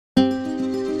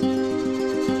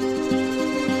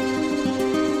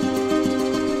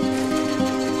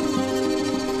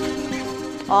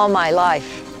All my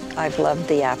life, I've loved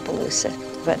the Appaloosa,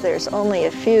 but there's only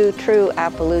a few true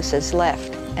Appaloosas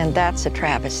left, and that's a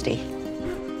travesty.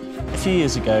 A few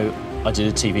years ago, I did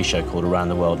a TV show called Around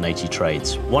the World in 80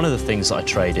 Trades. One of the things that I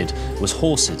traded was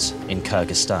horses in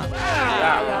Kyrgyzstan.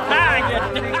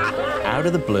 Out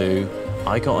of the blue,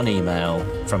 I got an email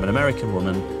from an American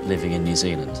woman living in New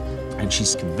Zealand, and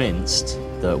she's convinced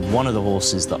that one of the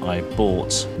horses that I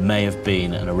bought may have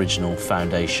been an original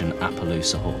Foundation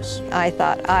Appaloosa horse. I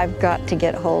thought, I've got to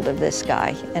get hold of this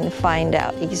guy and find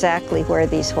out exactly where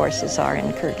these horses are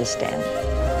in Kyrgyzstan.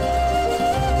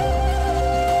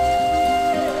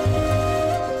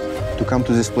 To come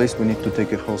to this place, we need to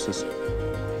take horses.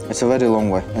 It's a very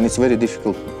long way, and it's very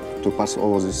difficult to pass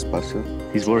over this pass.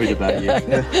 He's worried about you.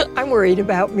 Yeah. I'm worried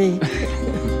about me.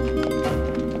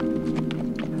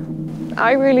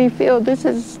 I really feel this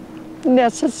is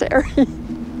necessary.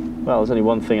 Well, there's only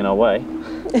one thing in our way.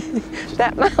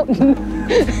 That mountain.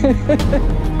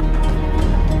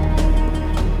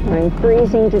 I'm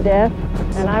freezing to death,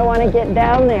 and I want to get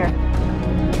down there.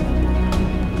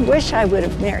 Wish I would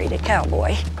have married a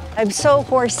cowboy. I'm so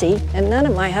horsey, and none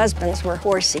of my husbands were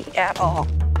horsey at all.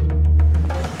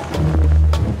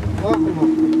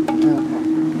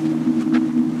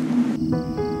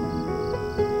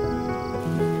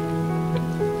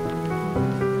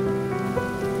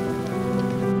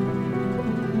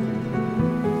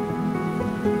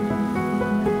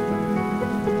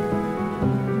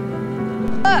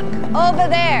 Look, over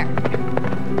there.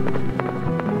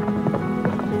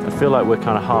 I feel like we're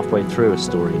kind of halfway through a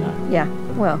story now. Yeah,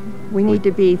 well, we need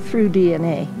to be through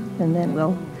DNA, and then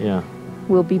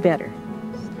we'll be better.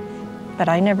 But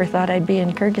I never thought I'd be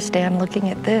in Kyrgyzstan looking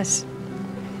at this.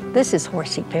 This is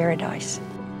horsey paradise.